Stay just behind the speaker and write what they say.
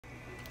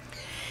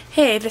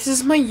Hey, this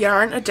is my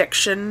yarn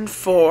addiction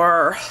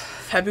for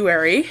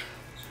February.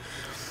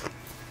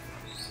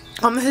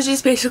 This is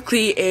just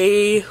basically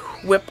a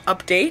whip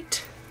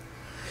update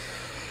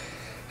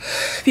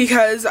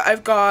because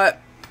I've got,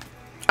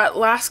 at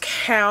last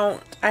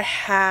count, I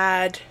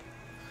had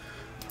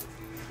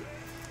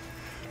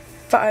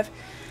 5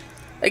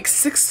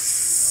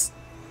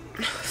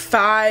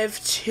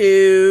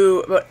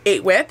 to about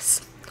 8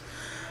 whips.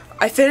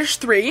 I finished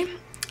 3,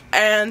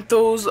 and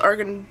those are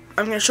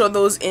I'm gonna show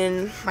those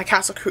in my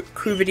Castle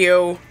Crew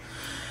video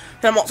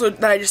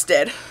that I just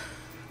did.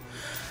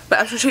 But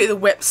I'm gonna show you the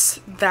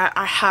whips that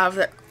I have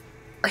that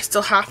I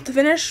still have to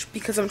finish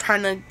because I'm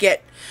trying to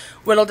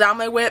whittle down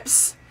my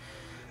whips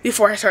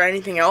before I start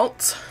anything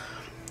else.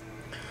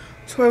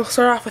 So I'll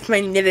start off with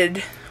my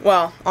knitted.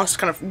 Well, I'll just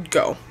kind of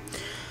go.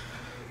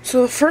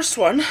 So the first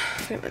one,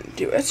 if I'm gonna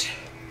do it,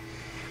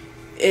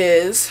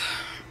 is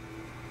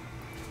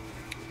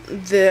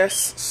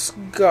this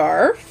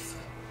scarf.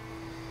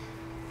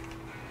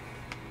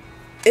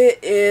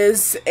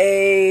 It's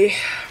a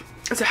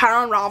pattern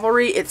on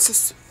Ravelry. It's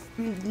just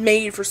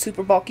made for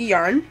super bulky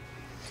yarn.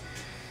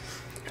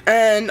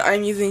 And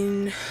I'm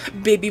using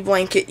baby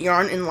blanket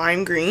yarn in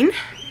lime green.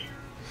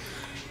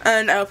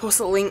 And I'll post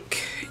a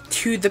link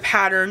to the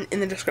pattern in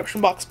the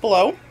description box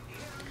below.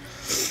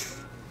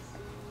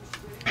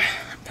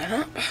 That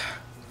up.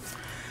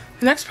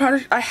 The next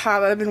project I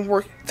have I've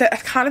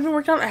kind of been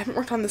working on. I haven't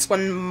worked on this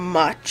one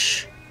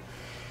much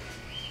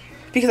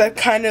because I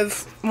kind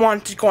of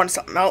wanted to go on to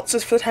something else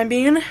just for the time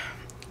being,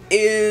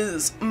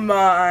 is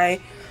my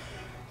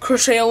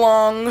crochet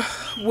along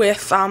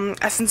with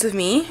Essence of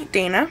Me,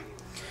 Dana.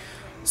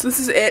 So this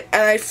is it,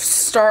 and I've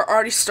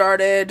already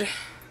started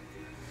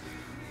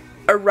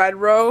a red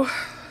row.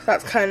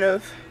 That's kind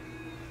of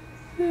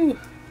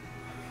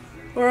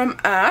where I'm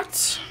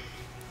at.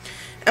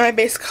 And my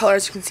base color,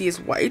 as you can see, is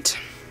white.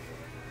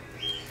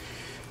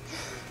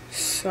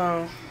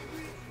 So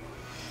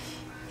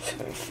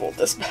let me fold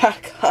this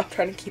back up,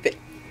 trying to keep it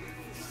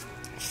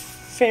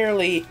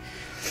fairly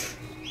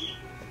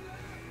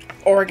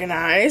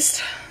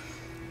organized.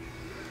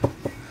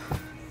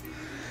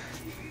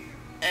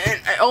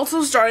 And I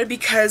also started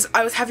because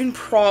I was having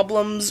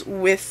problems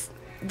with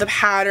the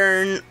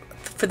pattern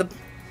for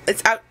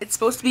it's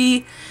supposed to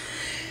be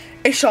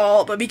a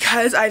shawl, but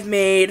because I've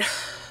made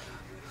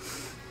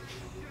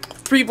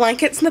 3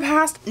 blankets in the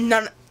past,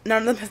 none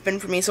of them have been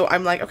for me, so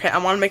I'm like, okay, I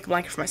want to make a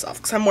blanket for myself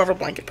because I'm more of a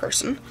blanket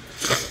person.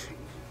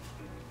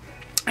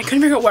 I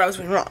couldn't figure out what I was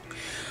doing wrong.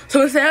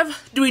 So instead of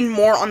doing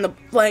more on the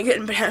blanket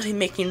and potentially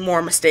making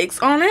more mistakes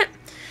on it,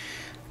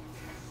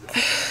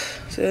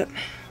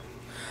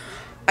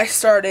 I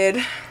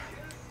started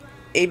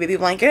a baby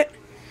blanket.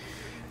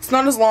 It's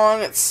not as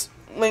long, it's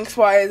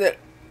lengthwise, it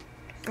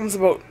comes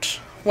about,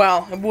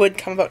 well, it would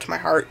come about to my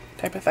heart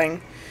type of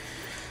thing.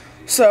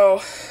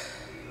 So,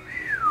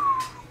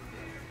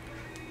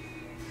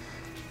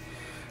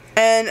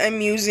 and I'm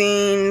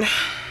using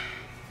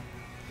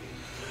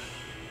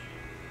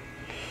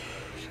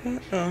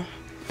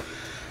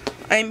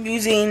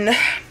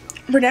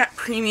Bernat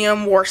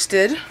Premium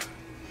Worsted,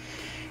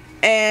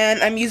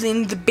 and I'm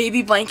using the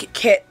baby blanket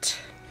kit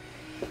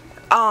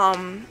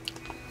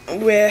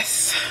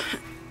with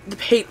the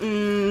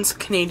Peyton's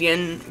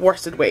Canadian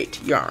worsted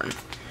weight yarn.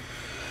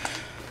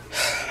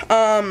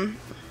 I'm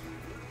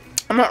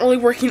not really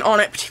working on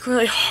it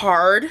particularly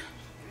hard.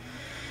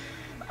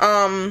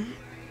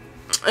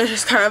 It's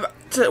just kind of,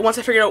 once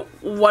I figured out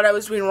what I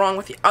was doing wrong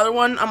with the other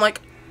one, I'm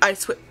like, I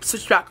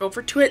switched back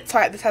over to it,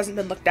 so this hasn't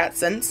been looked at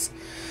since.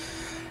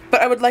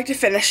 But I would like to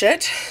finish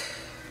it.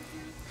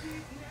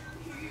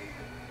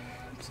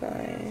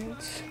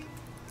 Sides.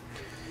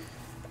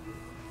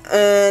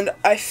 And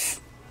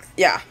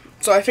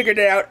so I figured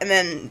it out and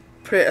then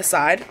put it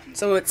aside.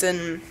 So it's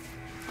in,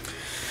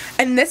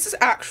 and this is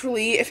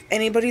actually, if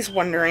anybody's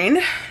wondering,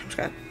 I'm just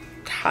gonna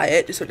tie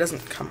it just so it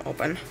doesn't come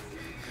open.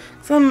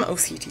 Some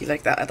OCD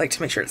like that. I'd like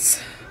to make sure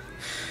it's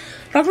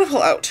not gonna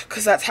pull out,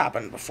 because that's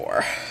happened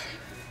before.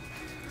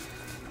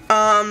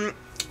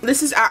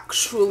 This is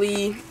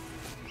actually,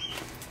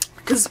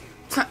 because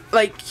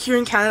like here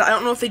in Canada, I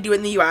don't know if they do it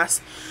in the US,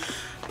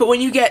 but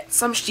when you get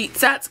some sheet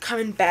sets come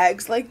in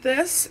bags like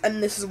this,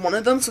 and this is one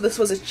of them. So this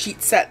was a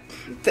sheet set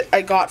that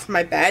I got for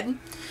my bed,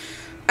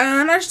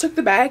 and I just took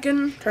the bag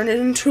and turned it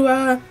into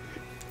a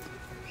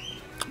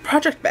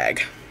project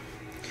bag.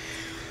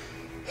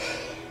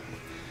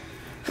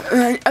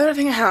 And the other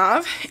thing I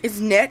have is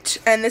knit,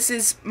 and this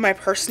is my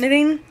purse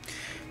knitting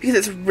because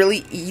it's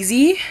really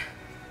easy.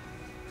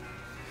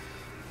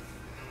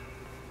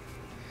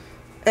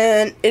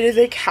 And it is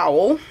a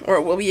cowl, or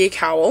it will be a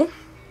cowl.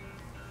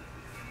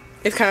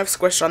 It's kind of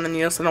squished on the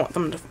needles, so I don't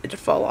want them to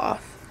fall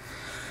off.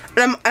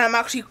 And I'm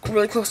actually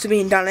really close to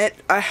being done it.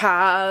 I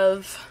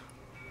have,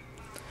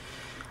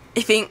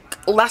 I think,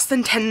 less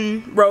than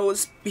 10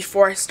 rows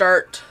before I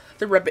start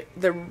the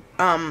ribbing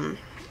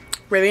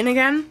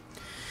again.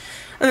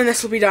 And then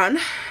this will be done.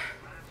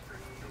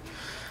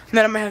 And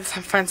then I might have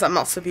to find something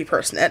else to be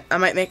purse knit. I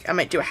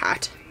might do a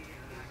hat.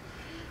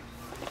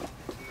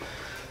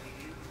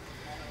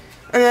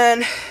 And then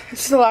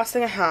this is the last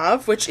thing I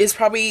have, which is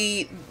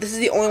probably, this is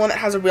the only one that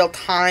has a real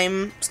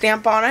time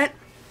stamp on it.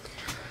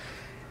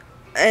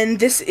 And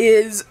this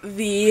is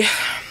the, I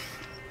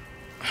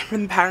don't know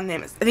the pattern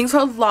name is. I think it's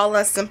called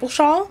Lala Simple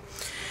Shawl.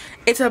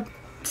 It's a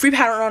free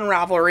pattern on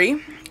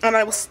Ravelry, and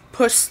I will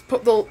put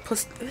the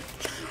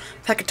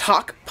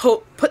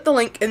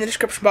link in the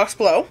description box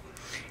below.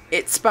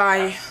 It's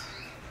by,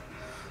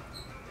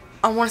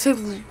 I want to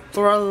say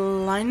Laura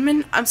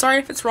Lineman. I'm sorry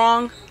if it's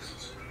wrong.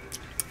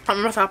 I don't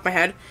remember off the top of my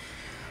head.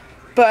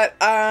 But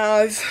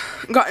I've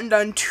gotten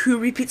done 2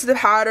 repeats of the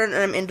pattern,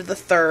 and I'm into the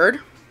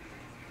 3rd.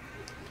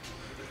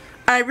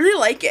 I really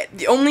like it.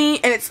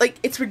 And it's like,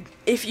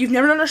 if you've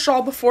never done a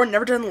shawl before,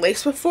 never done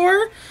lace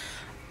before,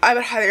 I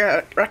would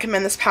highly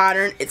recommend this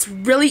pattern. It's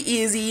really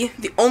easy.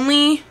 The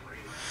only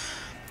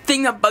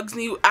thing that bugs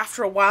me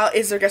after a while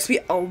is there gets to be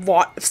a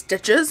lot of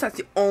stitches. That's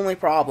the only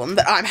problem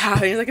that I'm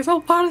having. Like, it's a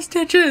lot of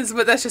stitches,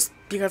 but that's just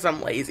because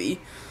I'm lazy.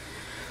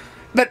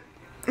 But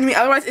I mean,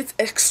 otherwise it's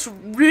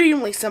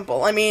extremely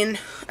simple. I mean,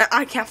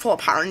 I can't follow a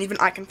pattern. Even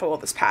I can follow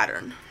this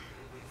pattern.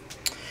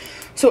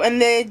 So,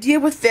 and the idea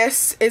with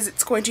this is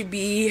it's going to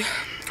be,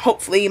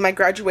 hopefully, my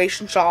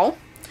graduation shawl.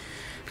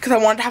 Because I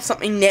wanted to have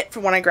something knit for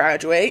when I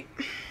graduate.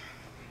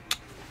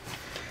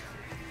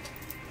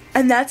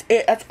 And that's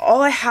it. That's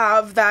all I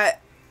have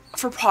that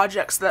for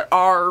projects that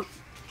are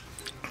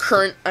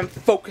current. I'm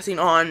focusing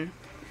on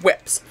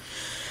whips.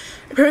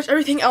 Pretty much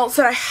everything else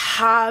that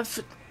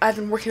I've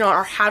been working on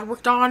or had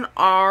worked on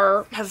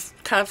have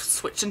kind of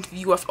switched into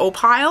the UFO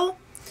pile.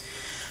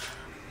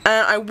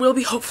 And I will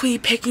be hopefully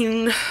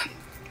picking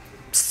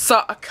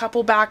a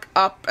couple back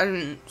up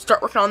and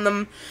start working on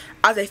them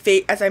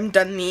as I'm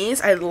done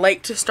these. I'd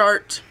like to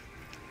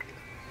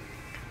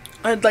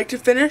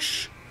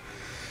finish,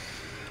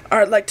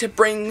 or I'd like to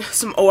bring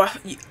some I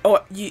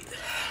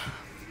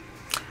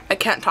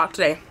can't talk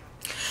today,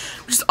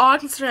 which is odd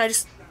considering I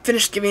just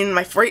finished giving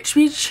my 4-H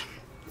speech.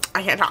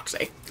 I can't talk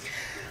today.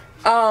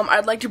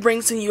 I'd like to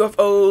bring some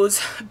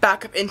UFOs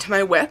back up into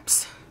my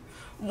whips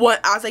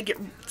as I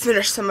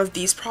finish some of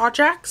these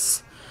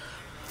projects.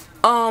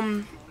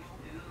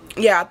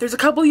 Yeah, there's a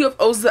couple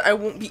UFOs that I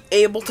won't be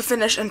able to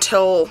finish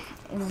until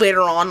later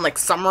on, like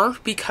summer,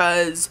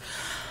 because,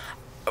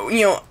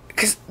 you know,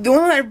 because the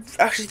only one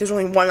there's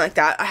only one like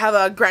that. I have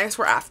a Granny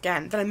Square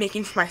Afghan that I'm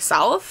making for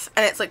myself,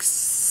 and it's like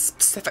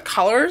specific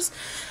colors,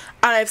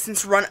 and I've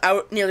since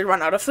nearly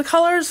run out of the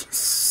colors,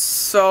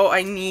 so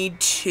I need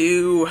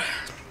to,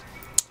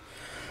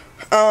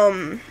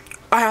 I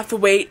have to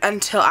wait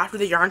until after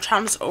the yarn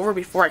challenge is over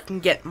before I can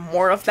get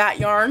more of that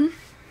yarn.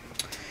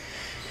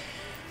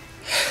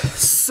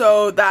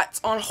 So that's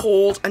on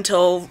hold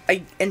until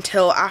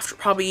after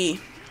probably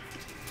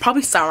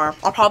summer.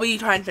 I'll probably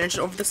try and finish it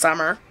over the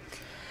summer.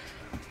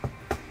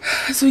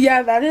 So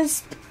yeah, I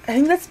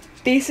think that's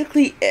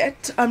basically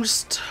it. I'm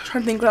just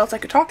trying to think what else I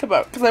could talk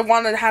about, because I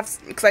wanted to have,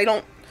 because I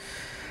don't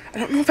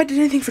know if I did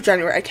anything for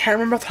January. I can't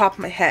remember off the top of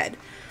my head.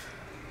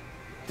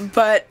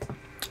 But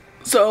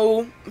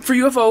so for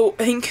UFO,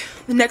 I think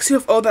the next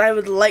UFO that I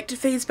would like to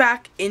phase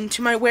back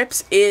into my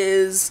whips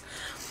is,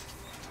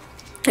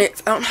 I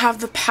don't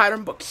have the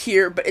pattern book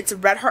here, but it's a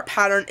red heart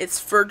pattern. It's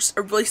for just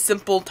a really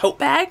simple tote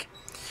bag.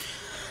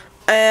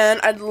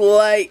 And I've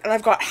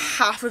got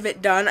half of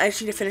it done. I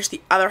just need to finish the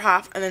other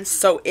half and then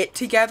sew it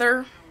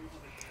together.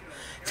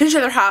 Finish the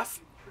other half,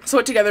 sew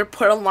it together,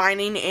 put a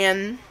lining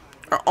in,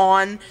 or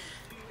on,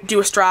 do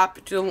a strap,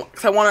 because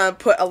I want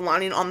to put a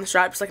lining on the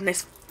strap, just like a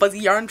nice fuzzy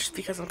yarn, just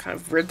because I'm kind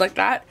of weird like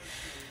that.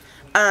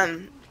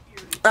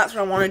 That's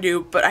what I want to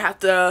do, but I have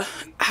to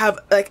have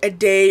like a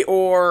day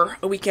or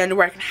a weekend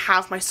where I can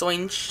have my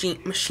sewing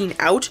machine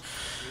out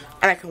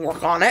and I can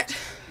work on it.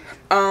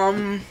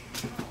 I'm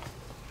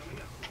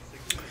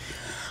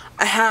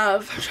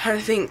trying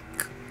to think,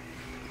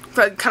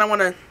 I kind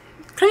of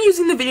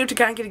using the video to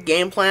kind of get a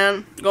game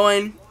plan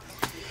going,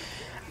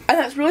 and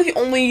that's really the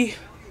only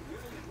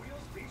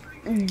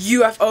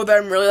UFO that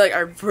I'm really like,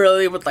 I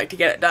really would like to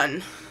get it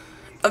done.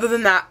 Other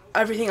than that,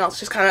 everything else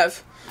just kind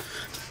of,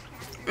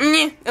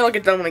 it'll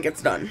get done when it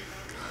gets done.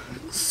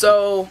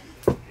 So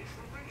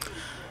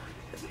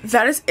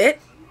that is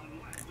it.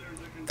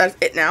 That's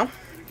it now.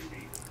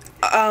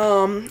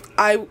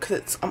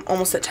 Cause I'm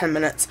almost at 10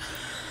 minutes.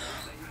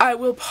 I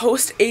will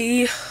post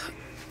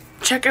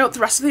check out the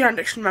rest of the Yarn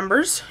Addiction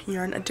members.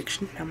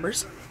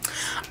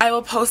 I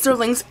will post their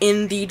links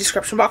in the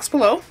description box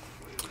below.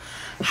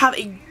 Have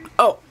a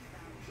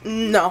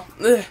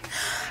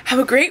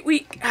great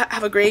week.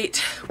 Have a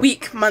great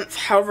week, month,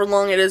 however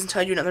long it is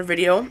until I do another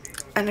video.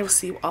 And I will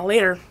see you all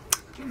later.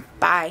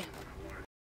 Bye.